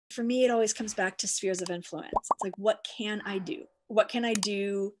For me, it always comes back to spheres of influence. It's like, what can I do? What can I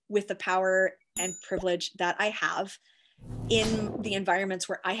do with the power and privilege that I have in the environments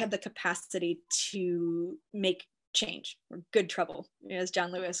where I have the capacity to make change or good trouble, as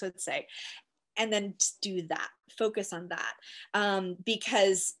John Lewis would say. And then do that, focus on that,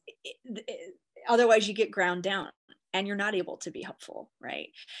 because otherwise you get ground down and you're not able to be helpful,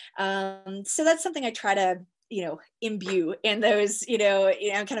 right? So that's something I try to, imbue in those,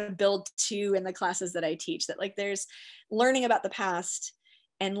 kind of build to in the classes that I teach, that like there's learning about the past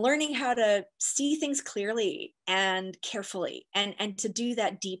and learning how to see things clearly and carefully, and to do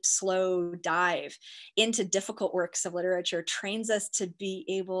that deep, slow dive into difficult works of literature trains us to be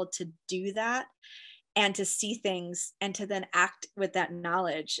able to do that and to see things and to then act with that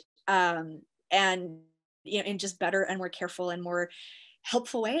knowledge, and in just better and more careful and more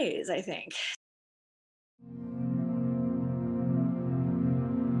helpful ways, I think.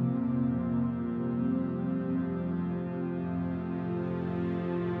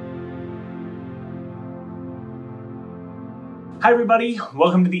 Hi everybody,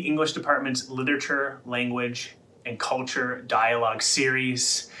 welcome to the English Department's Literature, Language, and Culture Dialogue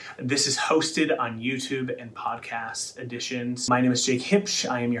Series. This is hosted on YouTube and podcast editions. My name is Huebsch.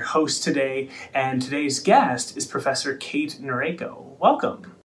 I am your host today, and today's guest is Professor Kate Norako.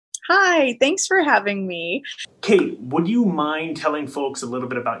 Welcome. Hi, thanks for having me. Kate, would you mind telling folks a little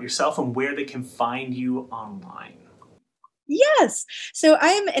bit about yourself and where they can find you online? Yes. So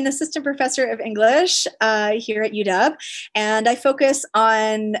I'm an assistant professor of English here at UW, and I focus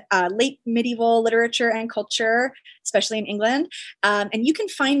on late medieval literature and culture, especially in England. And you can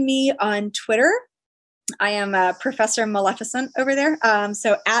find me on Twitter. I am Professor Maleficent over there.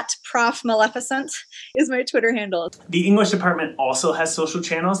 So at Prof Maleficent is my Twitter handle. The English department also has social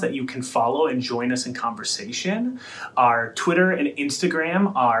channels that you can follow and join us in conversation. Our Twitter and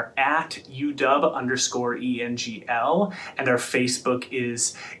Instagram are at UW_ENGL, and our Facebook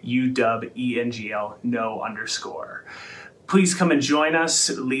is UW_ENGL _. Please come and join us,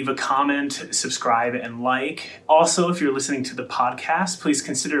 leave a comment, subscribe, and like. Also, if you're listening to the podcast, please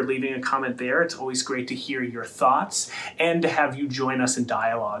consider leaving a comment there. It's always great to hear your thoughts and to have you join us in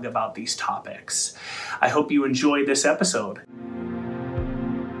dialogue about these topics. I hope you enjoyed this episode.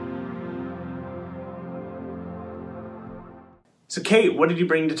 So Kate, what did you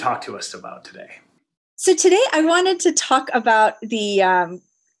bring to talk to us about today? So today I wanted to talk about the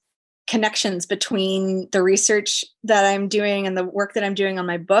connections between the research that I'm doing and the work that I'm doing on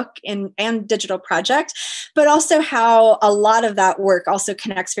my book and digital project, but also how a lot of that work also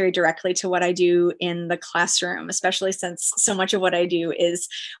connects very directly to what I do in the classroom, especially since so much of what I do is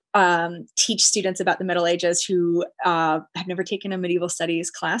teach students about the Middle Ages who have never taken a medieval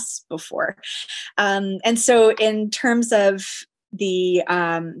studies class before. And so in terms of the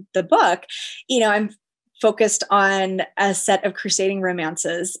book, I'm focused on a set of crusading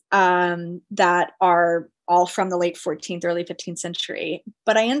romances that are all from the late 14th, early 15th century.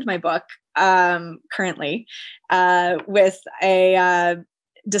 But I end my book currently with a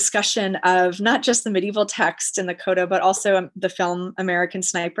discussion of not just the medieval text in the coda, but also the film American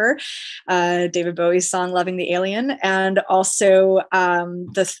Sniper, David Bowie's song Loving the Alien, and also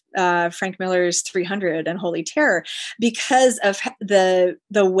Frank Miller's 300 and Holy Terror, because of the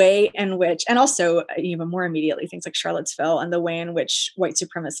way in which, and also even more immediately, things like Charlottesville and the way in which white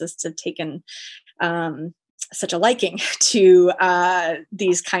supremacists have taken such a liking to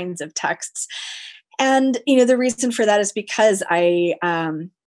these kinds of texts. And, the reason for that is because I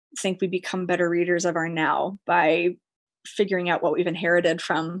think we become better readers of our now by figuring out what we've inherited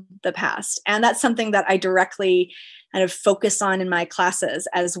from the past. And that's something that I directly kind of focus on in my classes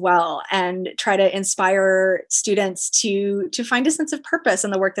as well, and try to inspire students to find a sense of purpose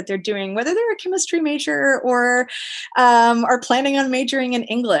in the work that they're doing, whether they're a chemistry major or are planning on majoring in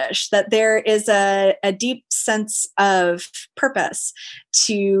English, that there is a deep sense of purpose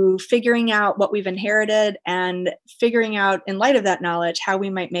to figuring out what we've inherited and figuring out, in light of that knowledge, how we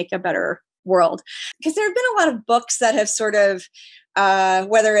might make a better world. Because there have been a lot of books that have sort of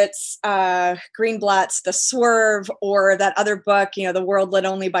whether it's Greenblatt's The Swerve or that other book, The World Lit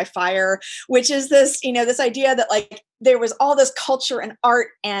Only by Fire, which is this, this idea that like there was all this culture and art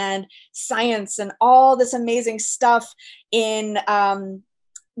and science and all this amazing stuff in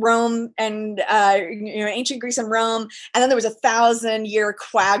Rome and ancient Greece and Rome, and then there was a 1,000-year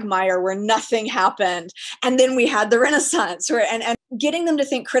quagmire where nothing happened, and then we had the Renaissance, and getting them to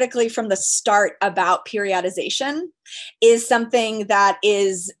think critically from the start about periodization is something that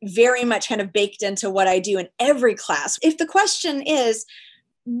is very much kind of baked into what I do in every class. If the question is,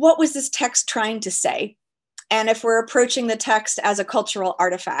 what was this text trying to say? And if we're approaching the text as a cultural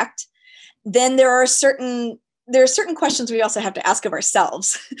artifact, then there are certain questions we also have to ask of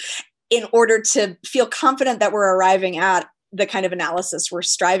ourselves in order to feel confident that we're arriving at the kind of analysis we're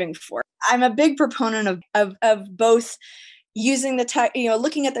striving for. I'm a big proponent of both using the text,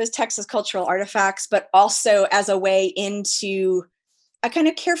 looking at those texts as cultural artifacts, but also as a way into a kind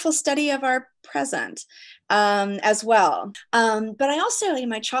of careful study of our present as well. But I also, in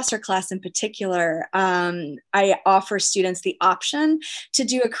my Chaucer class in particular, I offer students the option to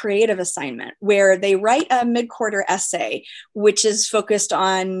do a creative assignment where they write a mid-quarter essay, which is focused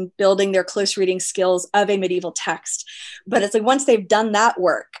on building their close reading skills of a medieval text. But it's like once they've done that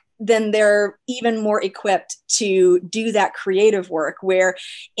work, then they're even more equipped to do that creative work where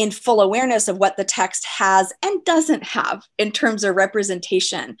in full awareness of what the text has and doesn't have in terms of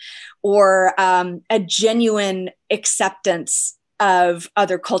representation or a genuine acceptance of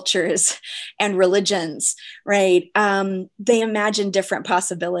other cultures and religions, right? They imagine different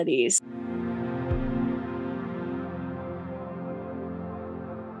possibilities.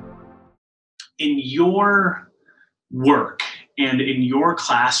 In your work and in your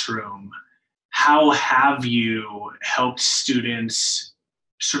classroom, how have you helped students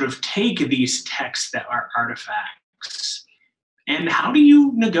sort of take these texts that are artifacts? And how do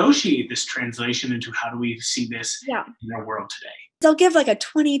you negotiate this translation into how do we see this in our world today? They'll give like a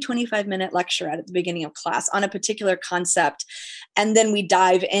 25 minute lecture at the beginning of class on a particular concept. And then we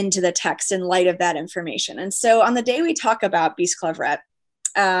dive into the text in light of that information. And so on the day we talk about Bisclavret,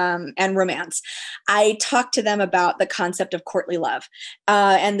 and romance, I talk to them about the concept of courtly love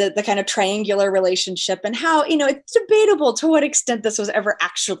and the kind of triangular relationship and how, it's debatable to what extent this was ever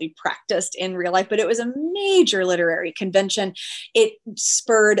actually practiced in real life, but it was a major literary convention. It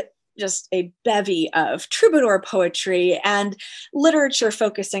spurred just a bevy of troubadour poetry and literature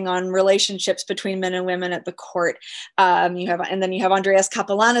focusing on relationships between men and women at the court. And then you have Andreas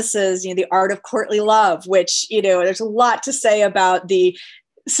Capellanus's, The Art of Courtly Love, which, there's a lot to say about the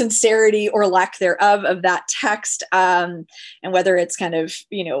sincerity or lack thereof of that text, and whether it's kind of,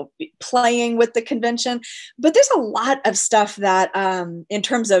 playing with the convention. But there's a lot of stuff that, in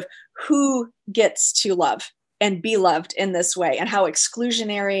terms of who gets to love and be loved in this way and how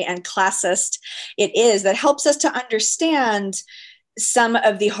exclusionary and classist it is, that helps us to understand some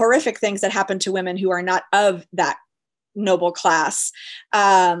of the horrific things that happen to women who are not of that noble class,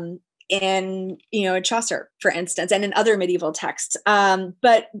 in Chaucer, for instance, and in other medieval texts.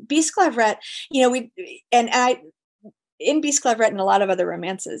 But Bisclavret, in Bisclavret and a lot of other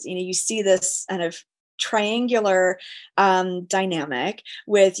romances, you see this kind of triangular dynamic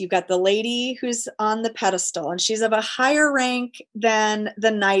with, you've got the lady who's on the pedestal and she's of a higher rank than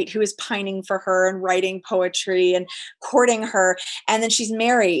the knight who is pining for her and writing poetry and courting her. And then she's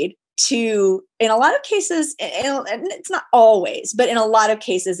married to, in a lot of cases, and it's not always, but in a lot of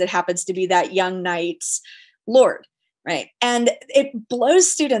cases, it happens to be that young knight's lord, right? And it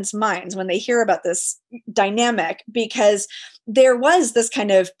blows students' minds when they hear about this dynamic, because there was this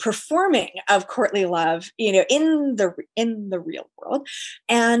kind of performing of courtly love, in the real world,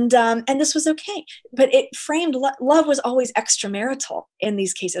 and this was okay. But it framed love was always extramarital in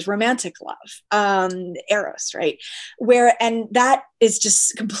these cases, romantic love, eros, right? And that is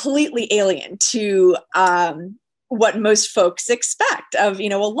just completely alien to what most folks expect of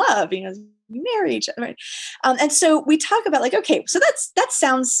love, marry each other, right? And so we talk about okay, so that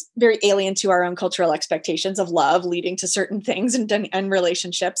sounds very alien to our own cultural expectations of love leading to certain things and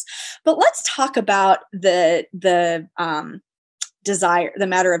relationships. But let's talk about the desire, the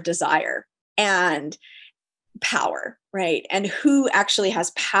matter of desire and power, right? And who actually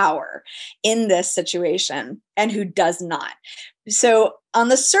has power in this situation and who does not. So on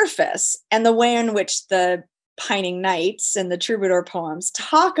the surface, and the way in which the pining knights and the troubadour poems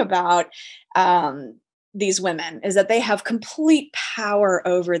talk about these women is that they have complete power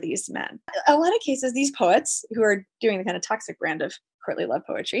over these men. A lot of cases, these poets who are doing the kind of toxic brand of courtly love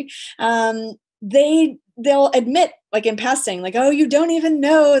poetry, they'll admit, in passing, oh, you don't even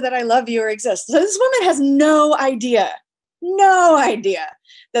know that I love you or exist. So this woman has no idea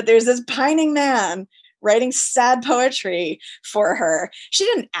that there's this pining man writing sad poetry for her. She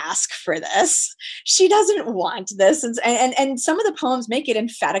didn't ask for this. She doesn't want this. And some of the poems make it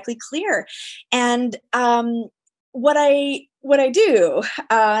emphatically clear. And what I do,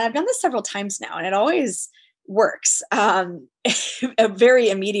 I've done this several times now, and it always works very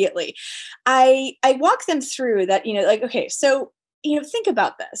immediately. I walk them through that, okay, so, think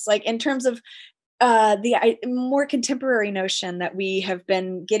about this, in terms of the more contemporary notion that we have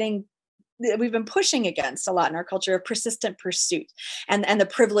been getting we've been pushing against a lot in our culture of persistent pursuit and the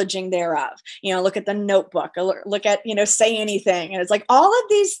privileging thereof. Look at the Notebook, or look at, Say Anything. And it's like all of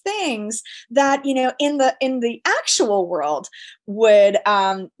these things that, in the actual world would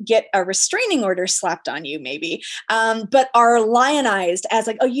get a restraining order slapped on you maybe, but are lionized as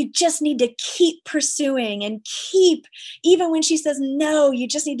like, oh, you just need to keep pursuing and keep, even when she says no, you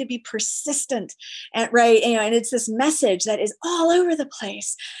just need to be persistent. And right. And it's this message that is all over the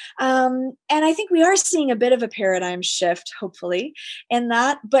place. And I think we are seeing a bit of a paradigm shift, hopefully, in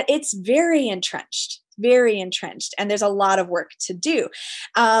that, but it's very entrenched, and there's a lot of work to do.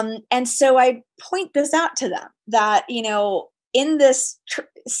 And so I point this out to them that, in this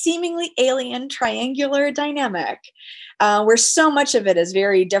seemingly alien triangular dynamic, where so much of it is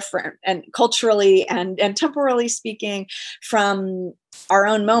very different and culturally and temporally speaking from our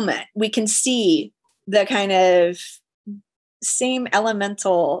own moment, we can see the kind of same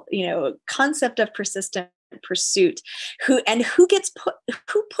elemental, concept of persistent pursuit. Who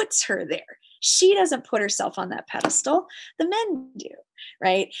puts her there? She doesn't put herself on that pedestal. The men do,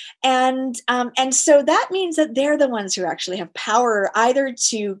 right? And so that means that they're the ones who actually have power either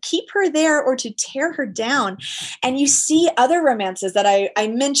to keep her there or to tear her down. And you see other romances that I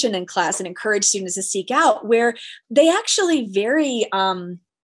mention in class and encourage students to seek out, where they actually very kind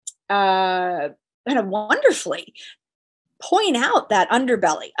of wonderfully point out that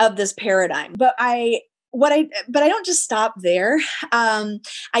underbelly of this paradigm. But I don't just stop there.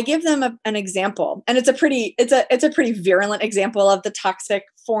 I give them an example, and it's a pretty virulent example of the toxic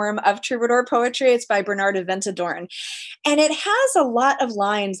form of troubadour poetry. It's by Bernard of Ventadorn. And it has a lot of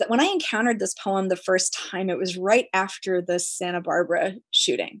lines that when I encountered this poem the first time, it was right after the Santa Barbara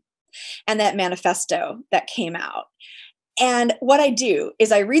shooting and that manifesto that came out. And what I do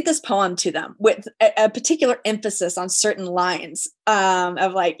is I read this poem to them with a particular emphasis on certain lines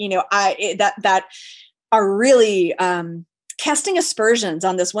of like, that are really casting aspersions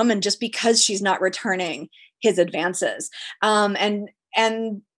on this woman just because she's not returning his advances. And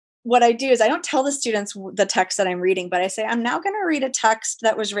what I do is I don't tell the students the text that I'm reading, but I say, I'm now going to read a text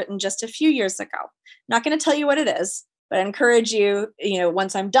that was written just a few years ago. I'm not going to tell you what it is, but I encourage you,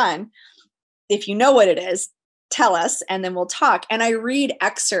 once I'm done, if you know what it is, tell us, and then we'll talk. And I read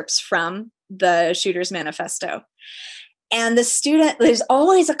excerpts from the Shooter's Manifesto. And there's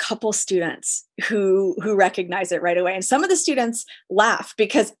always a couple students who recognize it right away. And some of the students laugh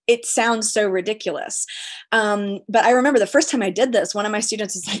because it sounds so ridiculous. But I remember the first time I did this, one of my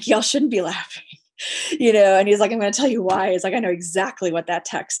students was like, y'all shouldn't be laughing. And he's like, I'm going to tell you why. It's like, I know exactly what that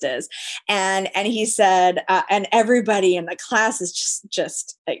text is. And he said, and everybody in the class is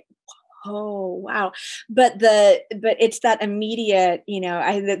just like, oh, wow. But it's that immediate,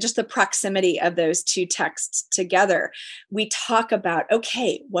 just the proximity of those two texts together. We talk about,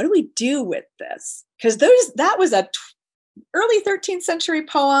 okay, what do we do with this? Because that was a early 13th century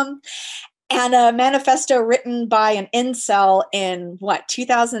poem and a manifesto written by an incel in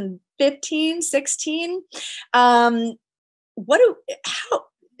 2015, 16.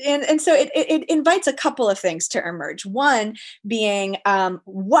 And so it invites a couple of things to emerge. One being,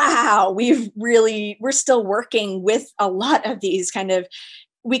 wow, we're still working with a lot of these kind of,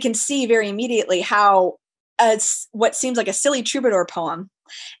 we can see very immediately how what seems like a silly troubadour poem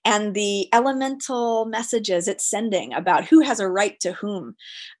and the elemental messages it's sending about who has a right to whom,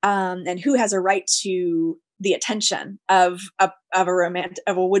 and who has a right to the attention of a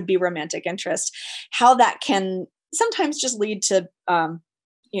would-be romantic interest, how that can sometimes just lead to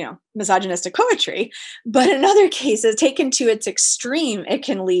misogynistic poetry, but in other cases, taken to its extreme, it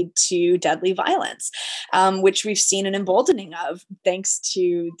can lead to deadly violence, which we've seen an emboldening of thanks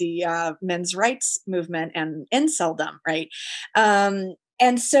to the men's rights movement and inceldom, right?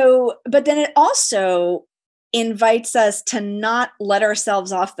 And so, but then it also invites us to not let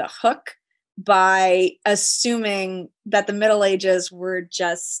ourselves off the hook by assuming that the Middle Ages were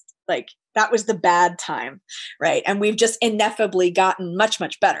just like, that was the bad time, right? And we've just ineffably gotten much,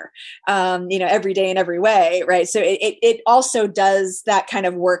 much better, every day in every way, right? So it also does that kind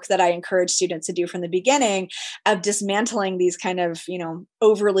of work that I encourage students to do from the beginning of dismantling these kind of,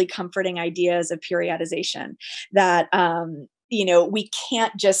 overly comforting ideas of periodization that, we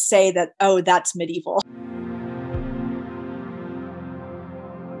can't just say that, oh, that's medieval.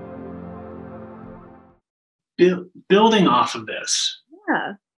 Building off of this.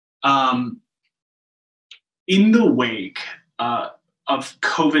 Yeah. In the wake of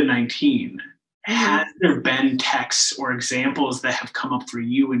COVID-19, has there been texts or examples that have come up for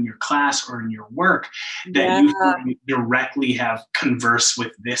you in your class or in your work that you directly have conversed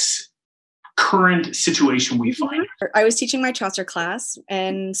with this current situation we find I was teaching my Chaucer class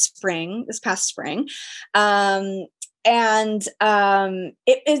in this past spring. It's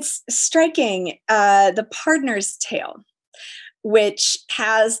striking, The Pardoner's Tale, which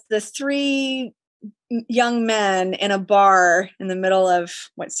has the three young men in a bar in the middle of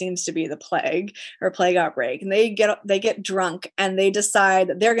what seems to be the plague outbreak. And they get drunk and they decide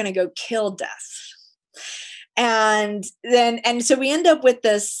that they're going to go kill death. And so we end up with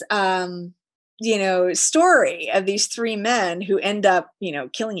this, story of these three men who end up,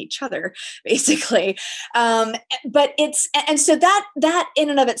 killing each other, basically. But so that in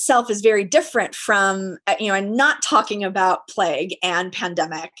and of itself is very different from, and not talking about plague and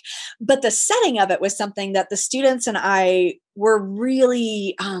pandemic, but the setting of it was something that the students and I were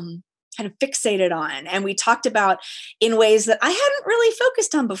really, kind of fixated on. And we talked about in ways that I hadn't really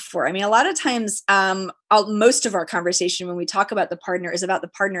focused on before. I mean, a lot of times, most of our conversation when we talk about the partner is about the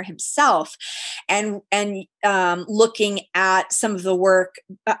partner himself and looking at some of the work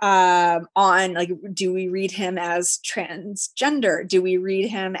on, like, do we read him as transgender? Do we read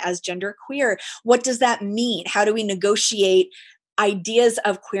him as genderqueer? What does that mean? How do we negotiate ideas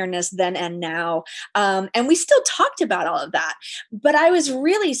of queerness then and now? And we still talked about all of that. But I was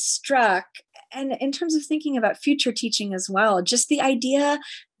really struck, and in terms of thinking about future teaching as well, just the idea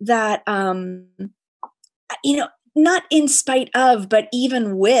that, not in spite of, but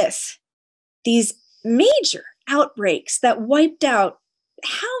even with these major outbreaks that wiped out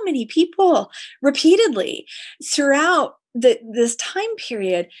how many people repeatedly throughout this time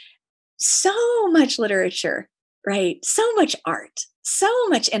period, so much literature, right? So much art, so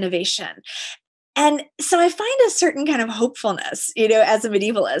much innovation. And so I find a certain kind of hopefulness, as a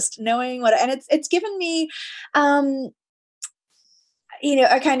medievalist, knowing and it's given me, a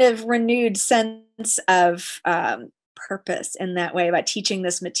kind of renewed sense of purpose in that way about teaching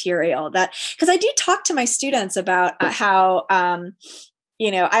this material, because I do talk to my students about how, I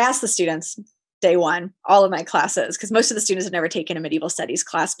ask the students, day one, all of my classes, because most of the students have never taken a medieval studies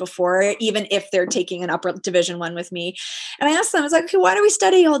class before, even if they're taking an upper division one with me. And I asked them, I was like, okay, why do we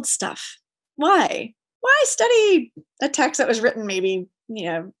study old stuff? Why study a text that was written maybe,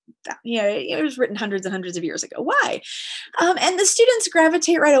 it was written hundreds and hundreds of years ago? Why? And the students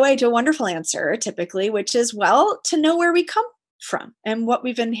gravitate right away to a wonderful answer, typically, which is, well, to know where we come from and what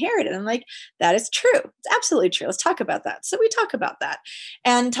we've inherited. I'm like, that is true. It's absolutely true. Let's talk about that. So we talk about that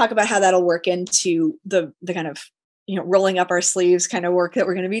and talk about how that'll work into the kind of, rolling up our sleeves kind of work that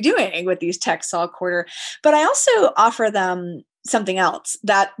we're going to be doing with these texts all quarter. But I also offer them something else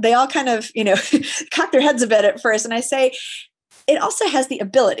that they all kind of, cock their heads a bit at first. And I say, it also has the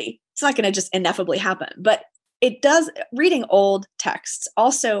ability, it's not going to just ineffably happen, but it does. Reading old texts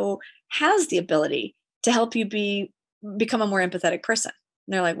also has the ability to help you become a more empathetic person.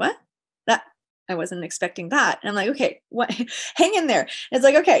 And they're like, what? That I wasn't expecting that. And I'm like, okay, what? Hang in there. It's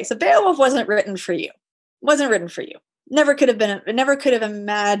like, okay, so Beowulf wasn't written for you. Never could have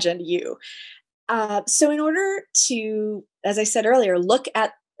imagined you. So in order to, as I said earlier,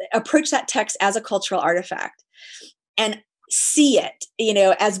 approach that text as a cultural artifact and see it,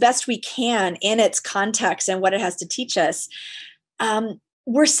 as best we can in its context and what it has to teach us,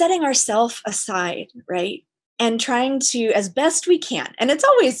 we're setting ourselves aside, right? And trying to, as best we can, and it's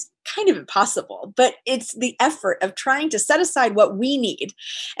always kind of impossible, but it's the effort of trying to set aside what we need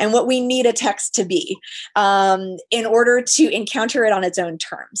and what we need a text to be, in order to encounter it on its own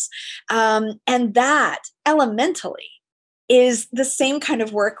terms. And that elementally is the same kind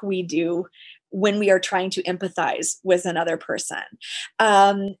of work we do when we are trying to empathize with another person.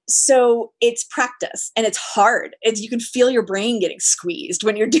 So it's practice and it's hard. You can feel your brain getting squeezed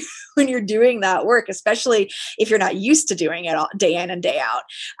when you're doing that work, especially if you're not used to doing it all day in and day out,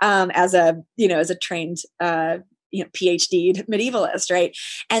 as a trained, PhD'd medievalist, right?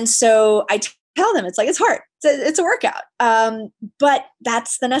 And so I tell them, it's like, it's hard. It's a workout. But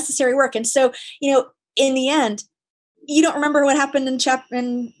that's the necessary work. And so, in the end, you don't remember what happened in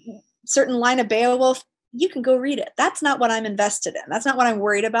certain line of Beowulf, you can go read it. That's not what I'm invested in. That's not what I'm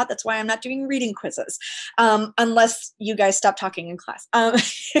worried about. That's why I'm not doing reading quizzes, unless you guys stop talking in class.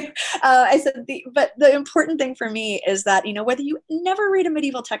 I said, but the important thing for me is that, whether you never read a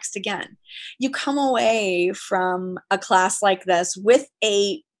medieval text again, you come away from a class like this with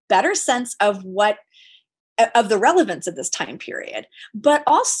a better sense of the relevance of this time period, but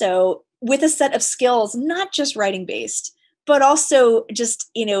also with a set of skills, not just writing based, but also just,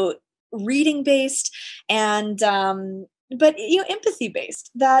 reading based and, but, empathy based,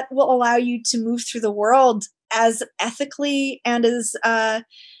 that will allow you to move through the world as ethically and as,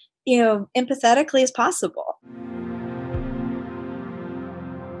 empathetically as possible.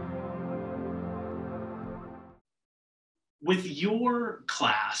 With your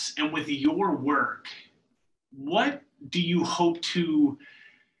class and with your work, what do you hope to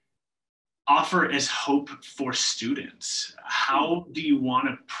offer as hope for students? How do you want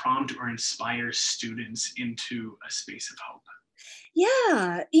to prompt or inspire students into a space of hope?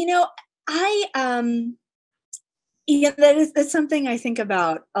 Yeah, that's something I think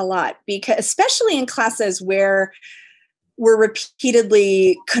about a lot, because especially in classes where we're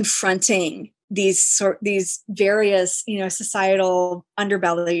repeatedly confronting these various, societal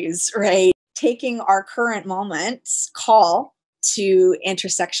underbellies, right? Taking our current moment's call to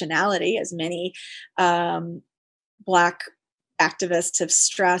intersectionality, as many Black activists have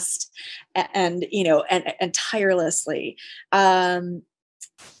stressed, and tirelessly,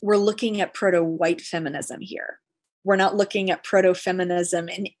 we're looking at proto-white feminism here. We're not looking at proto-feminism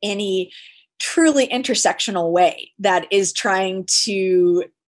in any truly intersectional way that is trying to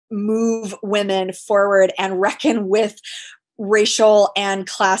move women forward and reckon with racial and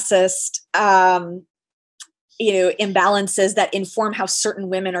classist imbalances that inform how certain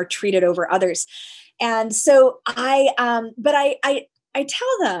women are treated over others. And so I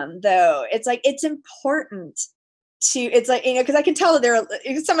tell them, though, it's important to, because I can tell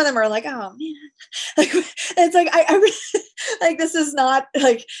that some of them are like, oh man, it's like, I really, like, this is not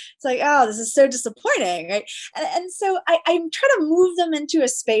like, it's like, oh, this is so disappointing. Right. And so I'm trying to move them into a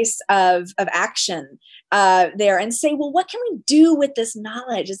space of action there, and say, well, what can we do with this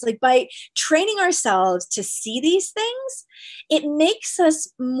knowledge? It's like, by training ourselves to see these things, it makes us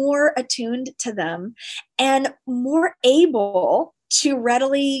more attuned to them and more able to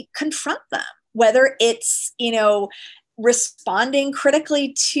readily confront them, whether it's, responding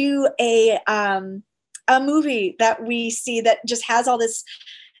critically to a movie that we see that just has all this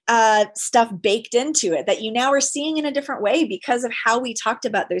stuff baked into it that you now are seeing in a different way because of how we talked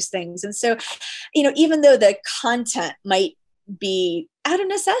about those things. And so, even though the content might be out of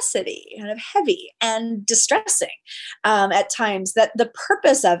necessity, kind of heavy and distressing at times, that the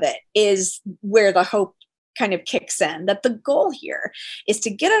purpose of it is where the hope kind of kicks in, that the goal here is to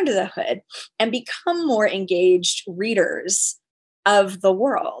get under the hood and become more engaged readers of the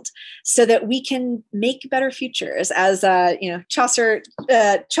world, so that we can make better futures. As Chaucer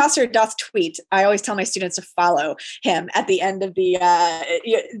doth tweet. I always tell my students to follow him at the end of the.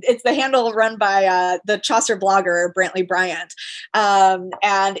 It's the handle run by the Chaucer blogger Brantley Bryant,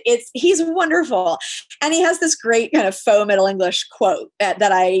 and he's wonderful, and he has this great kind of faux Middle English quote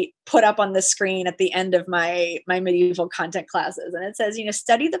that I put up on the screen at the end of my medieval content classes, and it says,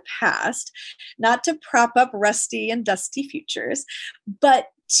 study the past, not to prop up rusty and dusty futures, but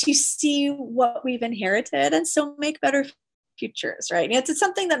to see what we've inherited and so make better futures, right? And it's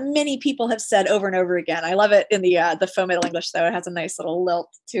something that many people have said over and over again. I love it in the faux Middle English, though. It has a nice little lilt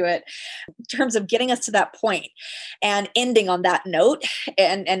to it in terms of getting us to that point and ending on that note,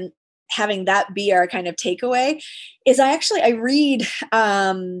 and having that be our kind of takeaway. Is I read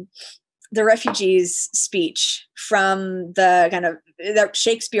the refugees' speech from the kind of that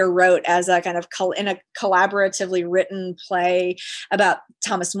Shakespeare wrote as a kind of in a collaboratively written play about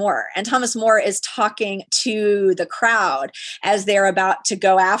Thomas More. And Thomas More is talking to the crowd as they're about to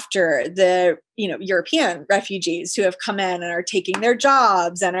go after the European refugees who have come in and are taking their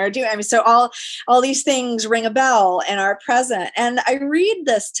jobs and are doing. So all these things ring a bell and are present. And I read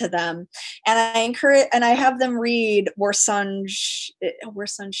this to them, and I encourage, and I have them read Warsan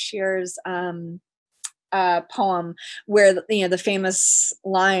Shir's poem, where the famous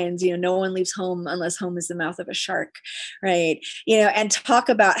lines, no one leaves home unless home is the mouth of a shark, right? And talk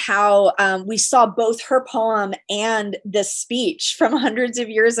about how we saw both her poem and this speech from hundreds of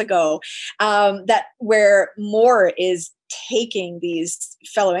years ago, that where Moore is taking these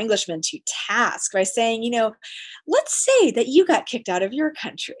fellow Englishmen to task by saying, let's say that you got kicked out of your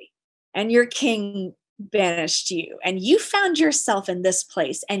country and your king banished you, and you found yourself in this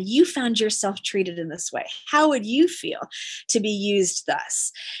place, and you found yourself treated in this way. How would you feel to be used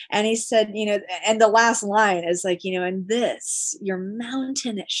thus? And he said, and the last line is like, and this, you're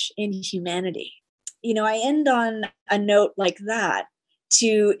mountainish in humanity. I end on a note like that,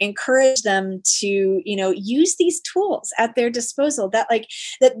 to encourage them to, use these tools at their disposal, that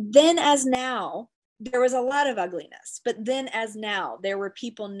then as now, there was a lot of ugliness, but then as now, there were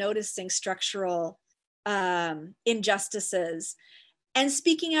people noticing structural injustices and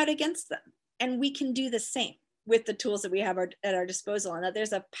speaking out against them. And we can do the same with the tools that we have at our disposal, and that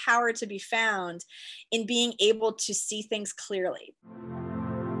there's a power to be found in being able to see things clearly.